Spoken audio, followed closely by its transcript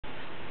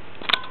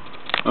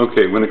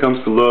Okay, when it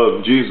comes to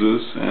love,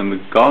 Jesus and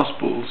the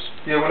Gospels.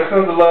 Yeah, when it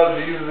comes to love,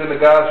 Jesus and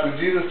the Gospels,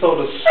 Jesus told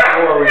a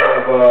story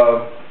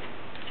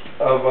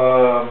of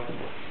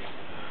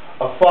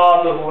a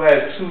father who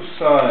had two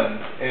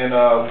sons, and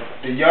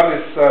the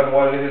youngest son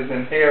wanted his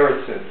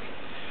inheritance.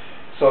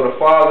 So the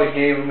father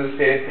gave him his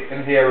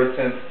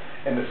inheritance,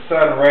 and the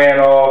son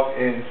ran off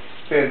and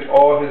spent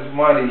all his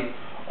money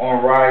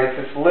on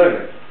riotous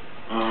living.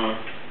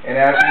 And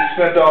after he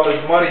spent all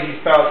his money, he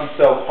found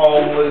himself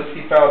homeless.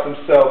 He found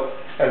himself,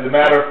 as a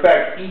matter of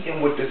fact, eating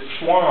with the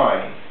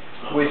swine,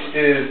 which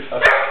is a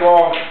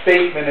strong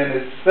statement in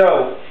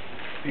itself,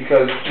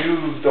 because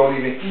Jews don't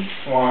even eat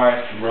swine,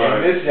 and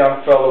this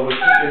young fellow was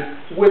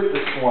eating with the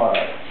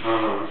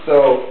swine.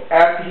 So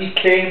after he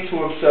came to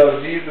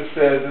himself,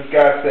 this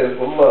guy says,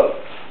 well,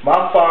 look,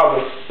 my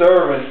father's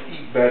servants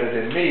eat better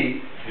than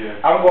me.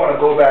 I'm going to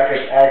go back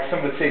and ask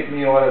him to take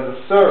me on as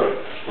a servant.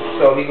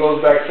 So he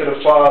goes back to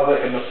the father,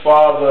 and the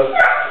father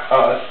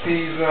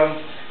sees him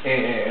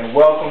and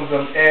welcomes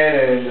him in,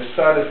 and the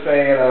son is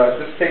saying,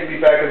 just take me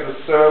back as a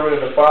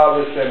servant. And the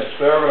father is saying, a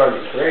servant, are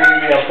you crazy?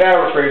 I'm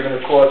paraphrasing,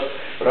 of course,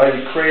 but are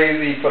you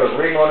crazy? He put a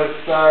ring on his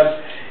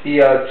son.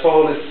 He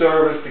told his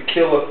servants to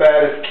kill the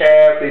fattest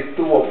calf. They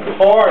threw a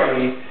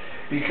party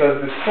because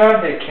the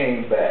son had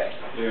came back.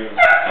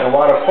 And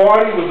while the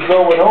party was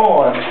going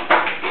on,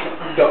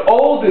 the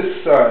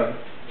oldest son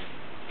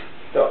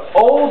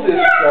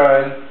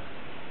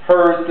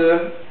heard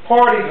the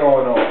party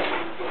going on.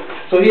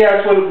 So he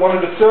asked one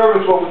of the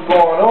servants what was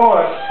going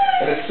on,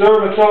 and the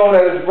servant told him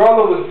that his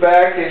brother was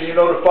back, and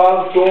the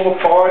father threw him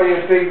a party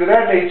and things of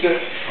that nature.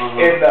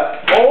 And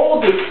the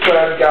oldest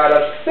son got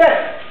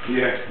upset.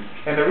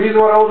 And the reason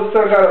why the oldest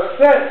son got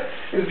upset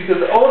is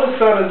because the oldest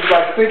son is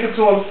like thinking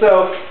to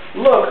himself,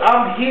 look,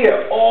 I'm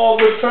here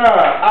all the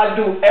time. I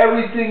do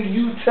everything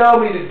you tell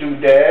me to do,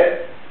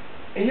 Dad.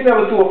 And you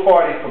never threw a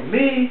party for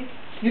me.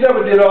 You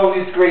never did all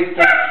these great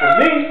things for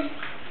me.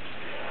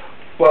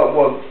 But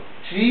what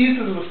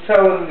Jesus was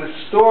telling in this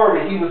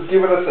story, he was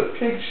giving us a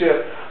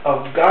picture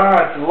of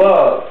God's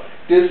love.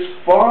 This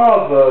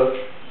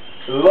father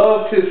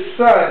loved his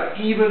son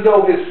even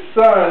though his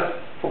son's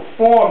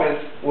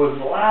performance was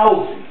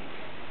lousy.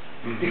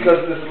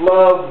 Because this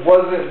love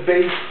wasn't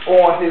based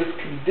on his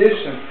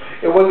condition.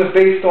 It wasn't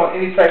based on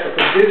any type of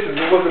conditions.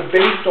 It wasn't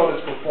based on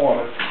his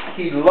performance.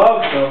 He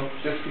loved them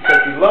just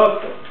because he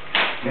loved them.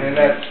 And in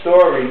that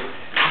story,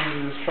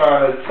 Jesus is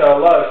trying to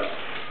tell us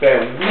that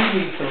we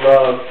need to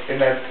love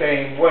in that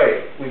same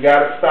way. We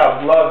got to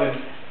stop loving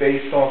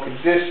based on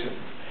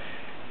conditions.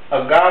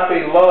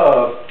 Agape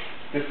love,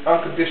 this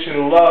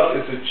unconditional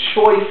love, is a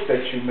choice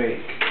that you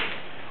make.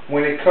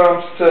 When it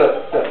comes to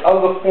the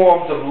other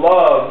forms of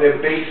love,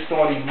 they're based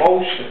on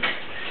emotion.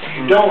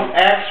 You don't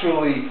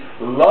actually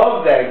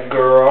love that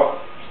girl.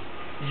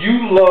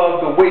 You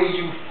love the way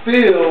you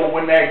feel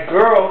when that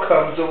girl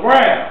comes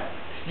around.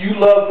 You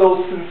love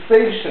those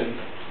sensations.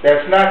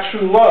 That's not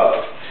true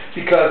love.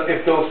 Because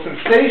if those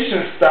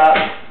sensations stop,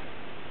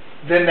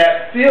 then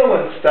that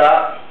feeling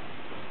stops,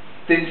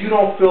 then you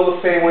don't feel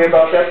the same way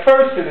about that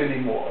person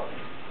anymore.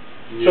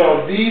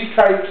 So these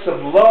types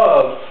of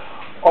love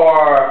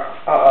are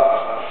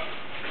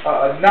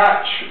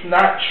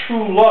not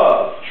true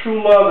love.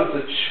 True love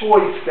is a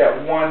choice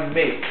that one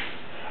makes.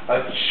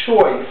 A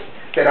choice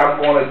that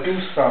I'm going to do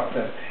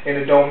something. And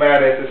it don't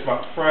matter if it's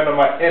my friend or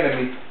my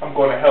enemy, I'm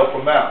going to help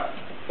him out.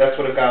 That's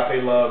what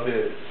agape love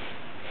is.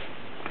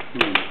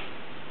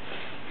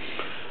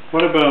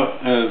 What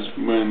about as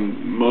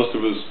when most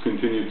of us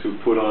continue to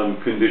put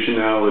on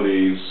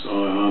conditionalities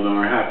on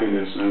our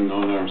happiness and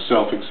on our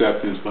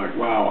self-acceptance, like,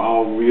 wow,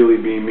 I'll really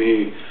be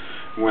me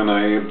when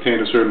I obtain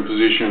a certain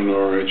position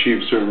or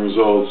achieve certain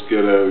results,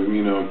 get a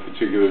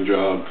particular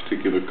job,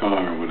 particular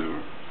car, or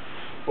whatever?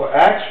 Well,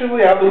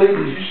 actually, I believe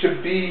that you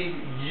should be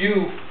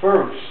you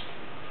first.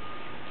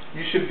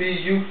 You should be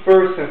you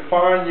first and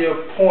find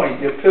your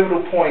point, your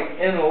pivotal point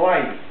in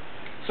life,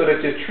 so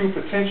that your true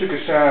potential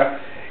can shine,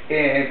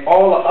 and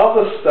all the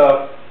other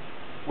stuff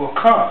will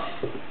come.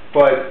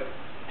 But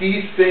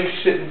these things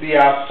shouldn't be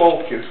our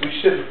focus. We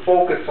shouldn't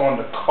focus on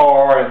the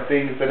car and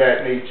things of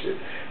that nature,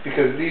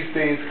 because these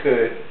things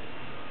could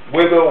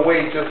wither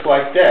away just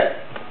like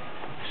that.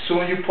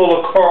 Soon you pull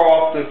a car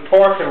off the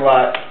parking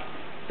lot,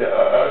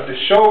 the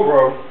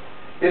showroom,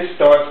 it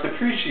starts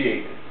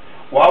depreciating.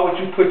 Why would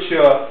you put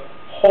your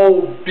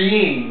whole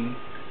being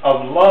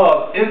of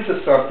love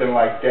into something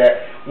like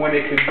that when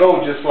it could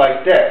go just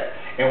like that?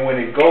 And when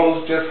it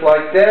goes just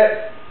like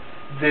that,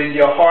 then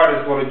your heart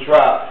is going to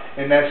drop.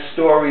 And that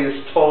story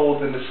is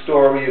told in the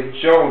story of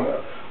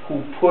Jonah,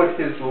 who put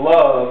his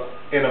love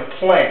in a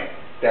plant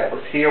that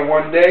was here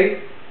one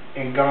day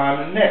and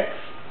gone the next.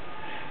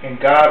 And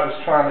God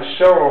was trying to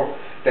show him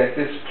that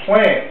this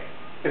plant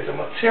is a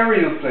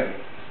material thing.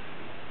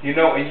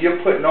 And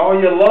you're putting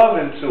all your love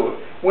into it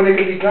when it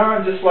can be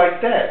gone just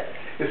like that.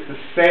 It's the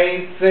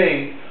same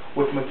thing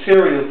with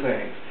material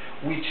things.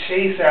 We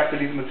chase after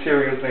these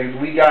material things.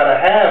 We got to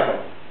have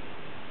them.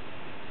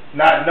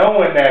 Not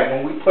knowing that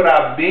when we put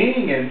our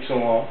being into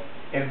them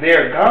and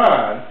they're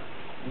gone,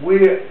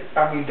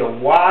 the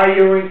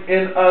wiring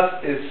in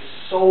us is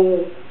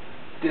so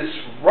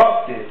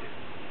disrupted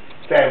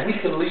that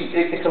it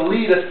can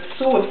lead us to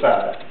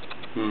suicide.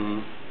 Mm-hmm.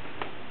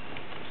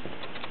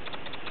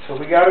 So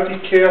we got to be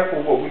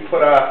careful what we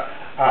put our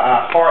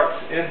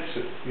hearts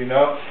into, you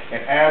know.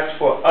 And as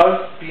for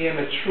us being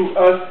the true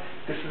us,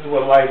 this is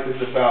what life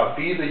is about.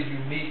 Be the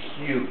unique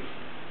you.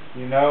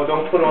 You know,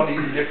 don't put on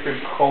these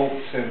different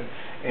coats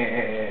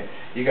and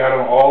you got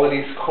on all of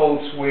these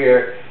coats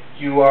where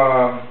you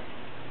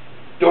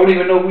don't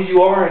even know who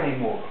you are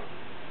anymore.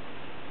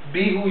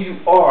 Be who you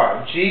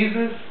are.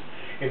 Jesus,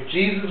 if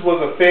Jesus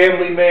was a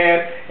family man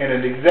and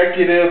an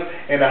executive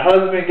and a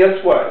husband,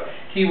 guess what?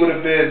 He would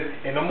have been,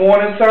 in the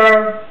morning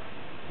time,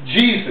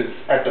 Jesus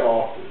at the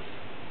office.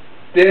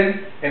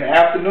 Then, in the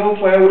afternoon,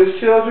 playing with his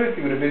children,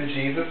 he would have been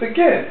Jesus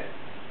again.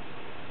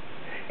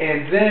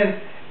 And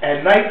then,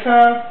 at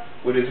nighttime,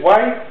 with his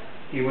wife,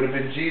 he would have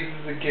been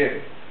Jesus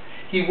again.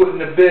 He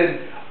wouldn't have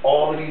been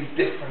all of these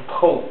different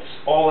coats,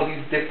 all of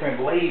these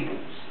different labels.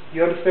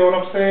 You understand what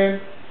I'm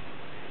saying?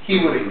 He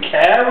would have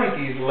carried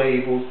these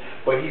labels,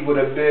 but he would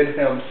have been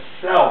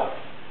himself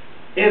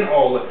in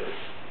all of this.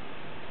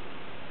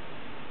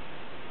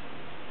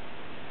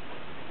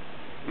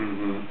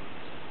 Mm-hmm.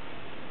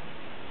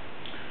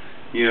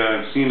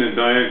 Yeah, I've seen a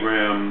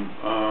diagram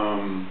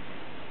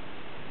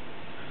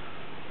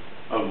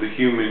of the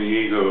human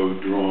ego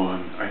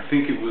drawn. I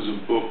think it was a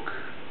book,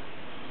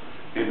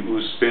 an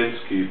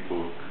Ouspensky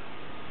book.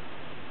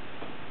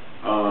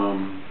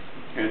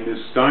 And this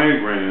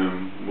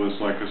diagram was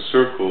like a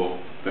circle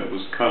that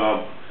was cut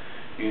up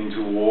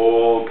into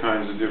all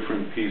kinds of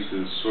different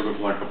pieces, sort of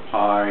like a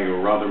pie,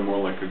 or rather more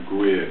like a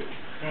grid.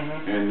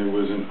 Mm-hmm. And there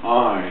was an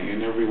I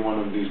in every one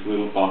of these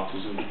little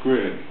boxes of the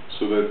grid,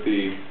 so that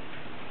the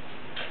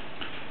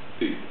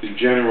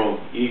general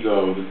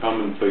ego, the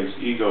commonplace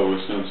ego or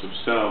sense of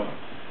self,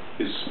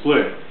 is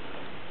split,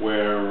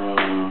 where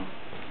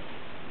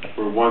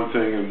one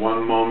thing in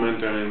one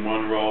moment and in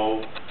one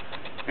role,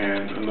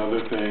 and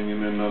another thing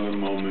in another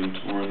moment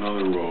or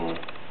another role.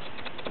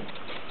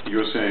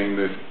 You're saying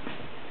that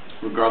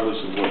regardless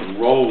of what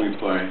role we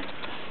play,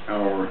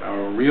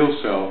 our real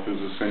self is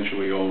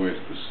essentially always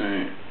the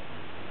same.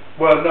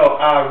 Well, no,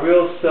 our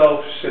real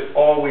self should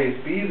always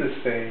be the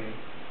same.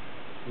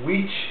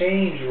 We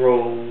change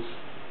roles.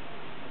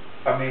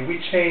 I mean, we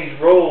change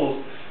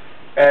roles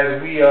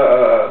as we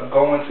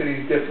go into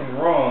these different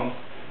rooms.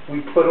 We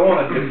put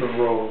on a different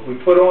role. We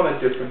put on a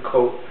different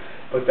coat.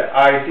 But the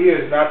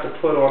idea is not to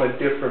put on a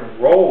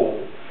different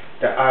role.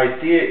 The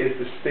idea is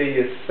to stay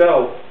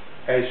yourself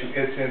as you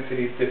enter into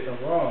these different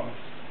rooms.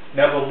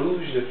 Never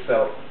lose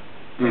yourself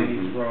in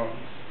these rooms.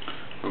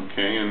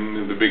 Okay,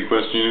 and the big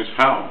question is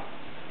how?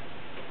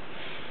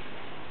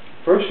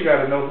 First, you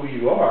got to know who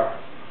you are.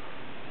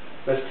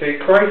 Let's take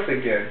Christ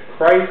again.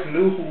 Christ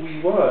knew who he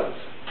was.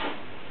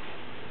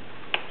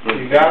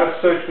 You got to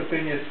search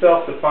within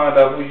yourself to find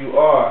out who you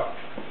are.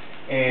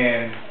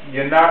 And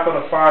you're not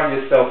going to find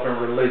yourself in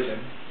religion.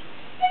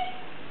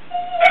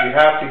 You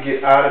have to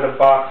get out of the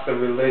box of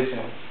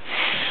religion.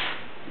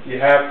 You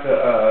have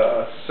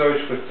to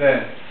search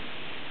within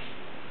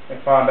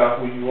and find out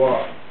who you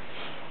are.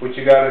 What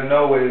you got to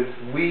know is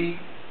we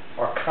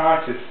are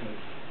consciousness.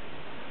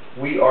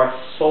 We are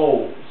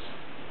souls.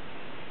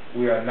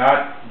 We are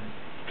not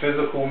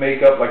physical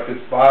makeup like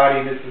this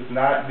body. This is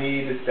not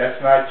me.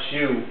 That's not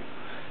you.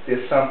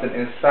 There's something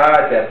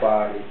inside that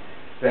body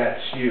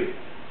that's you.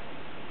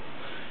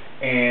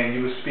 And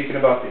you were speaking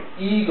about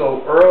the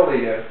ego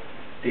earlier.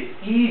 The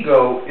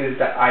ego is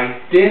the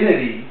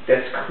identity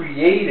that's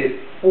created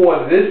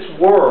for this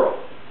world.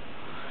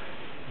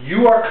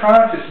 You are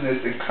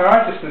consciousness, and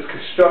consciousness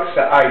constructs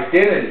the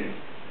identity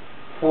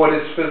for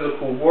this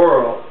physical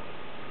world.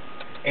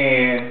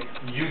 And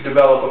you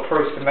develop a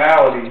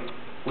personality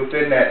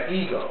within that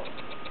ego.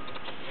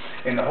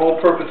 And the whole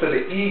purpose of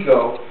the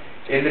ego,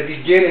 in the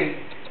beginning,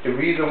 the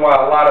reason why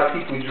a lot of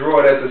people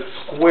draw it as a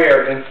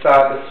square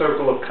inside the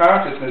circle of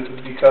consciousness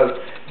is because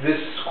this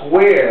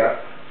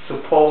square is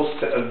supposed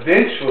to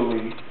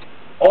eventually,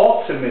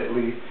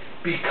 ultimately,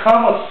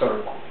 become a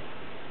circle.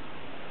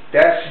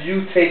 That's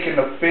you taking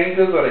the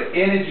fingers or the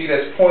energy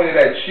that's pointed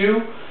at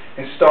you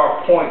and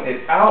start pointing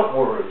it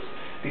outwards,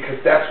 because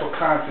that's what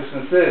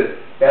consciousness is.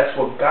 That's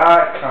what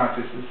God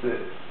consciousness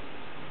is.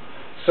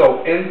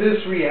 So in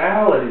this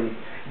reality,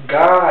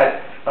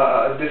 God,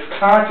 this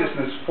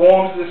consciousness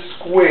forms this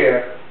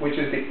square, which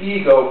is the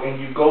ego, and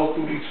you go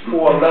through these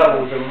 4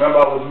 levels. And remember,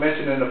 I was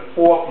mentioning the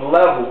 4th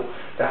level,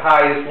 the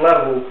highest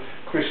level,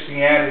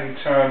 Christianity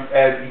terms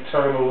as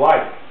eternal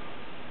life,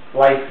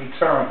 life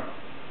eternal.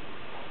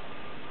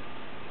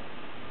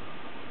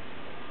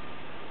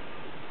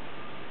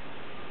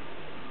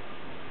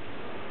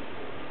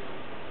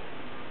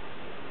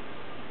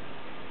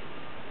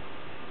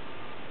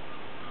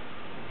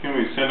 Can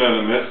we send out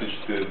a message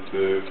that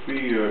if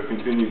we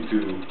continue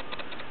to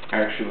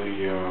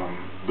actually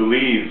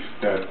believe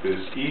that this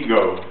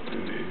ego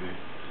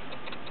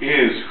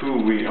is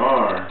who we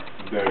are,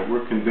 that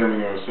we're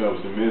condemning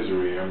ourselves to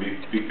misery, and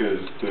because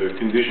the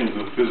conditions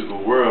of the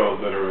physical world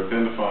that are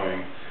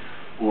identifying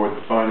or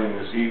defining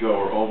this ego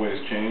are always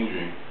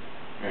changing,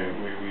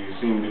 and we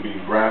seem to be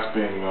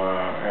grasping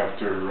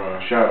after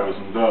shadows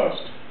and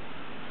dust,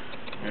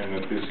 and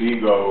that this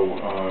ego,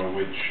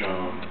 which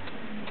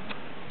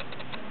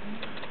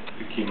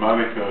the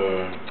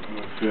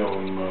Kimarika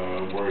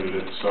film worded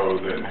it so,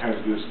 that has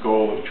this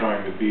goal of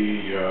trying to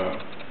be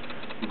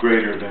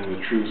greater than the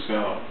true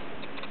self,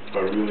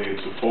 but really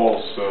it's a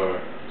false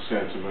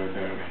sense of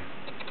identity.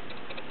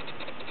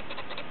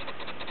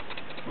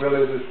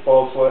 Really, is it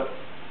false what?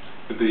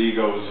 That the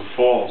ego is a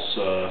false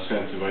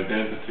sense of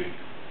identity.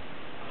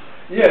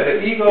 Yeah,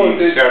 the ego being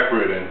is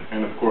separate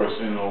and of course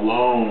and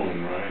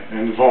alone, right,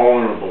 and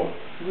vulnerable.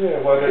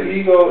 Yeah, well, the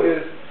ego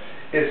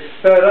is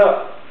set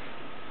up.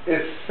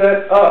 It's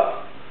set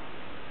up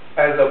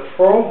as a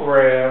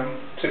program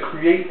to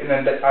create an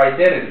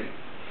identity,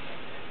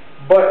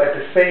 but at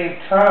the same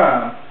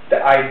time,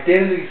 the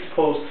identity is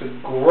supposed to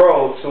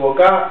grow to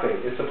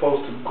agape. It's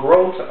supposed to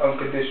grow to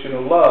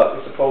unconditional love.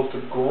 It's supposed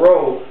to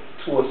grow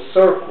to a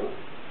circle.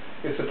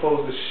 It's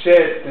supposed to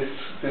shed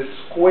this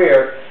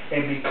square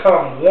and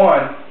become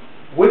one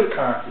with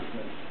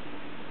consciousness.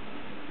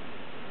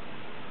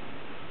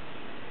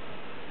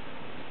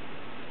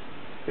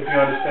 If you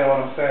understand what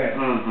I'm saying.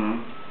 Mm-hmm.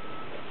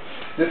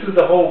 This is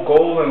the whole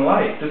goal in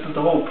life. This is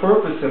the whole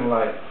purpose in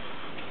life.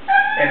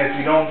 And if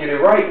you don't get it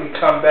right, we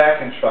come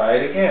back and try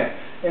it again.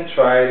 And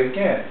try it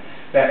again.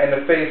 Now, in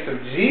the face of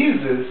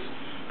Jesus,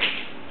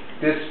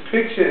 this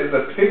picture is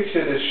a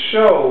picture to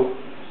show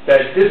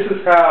that this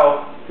is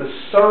how the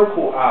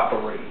circle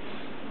operates.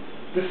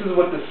 This is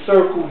what the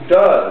circle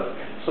does.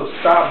 So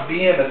stop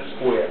being a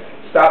square.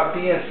 Stop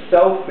being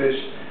selfish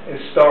and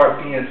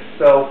start being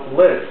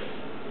selfless.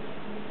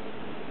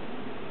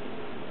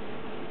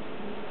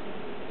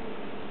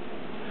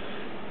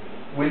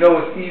 We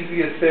know it's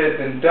easier said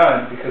than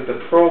done because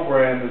the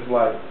program is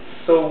like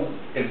so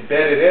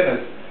embedded in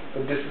us,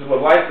 but this is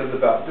what life is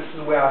about. This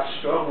is where our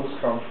struggles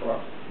come from.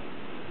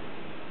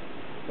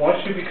 Once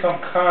you become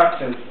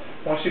conscious,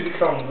 once you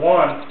become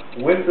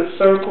one with the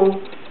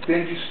circle,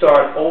 then you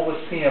start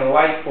overseeing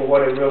life for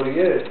what it really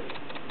is.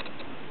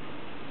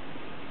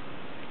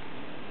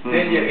 Mm-hmm.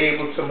 Then you're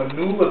able to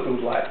maneuver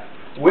through life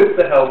with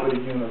the help of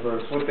the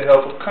universe, with the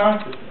help of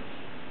consciousness.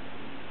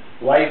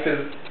 Life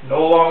is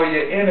no longer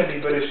your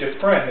enemy, but it's your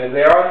friend. And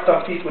there are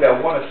some people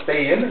that want to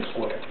stay in the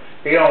square.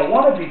 They don't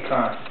want to be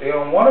conscious. They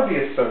don't want to be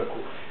a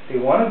circle. They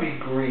want to be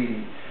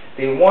greedy.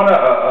 They want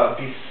to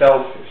be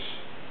selfish.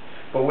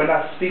 But we're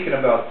not speaking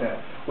about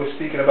them. We're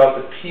speaking about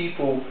the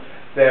people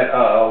that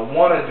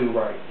want to do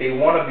right. They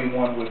want to be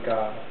one with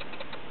God.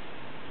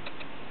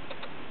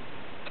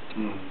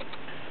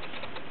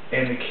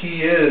 And the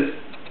key is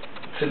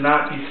to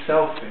not be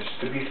selfish,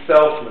 to be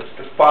selfless,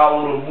 to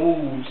follow the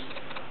moves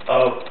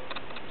of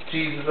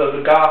Jesus of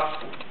the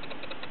gospel,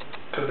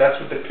 because that's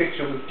what the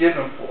picture was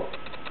given for.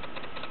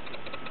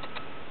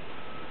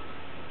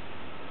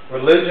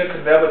 Religion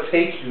could never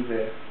take you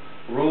there.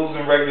 Rules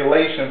and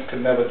regulations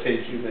could never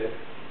take you there.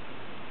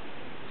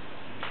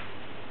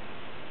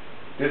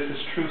 This is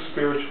true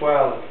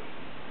spirituality.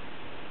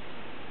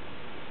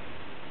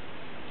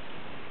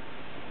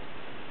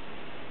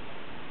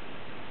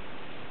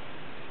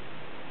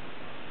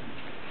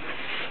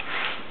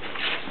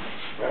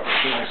 That was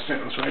a nice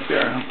sentence right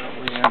there. How about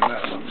we end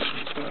that one?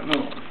 Let's start another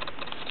one.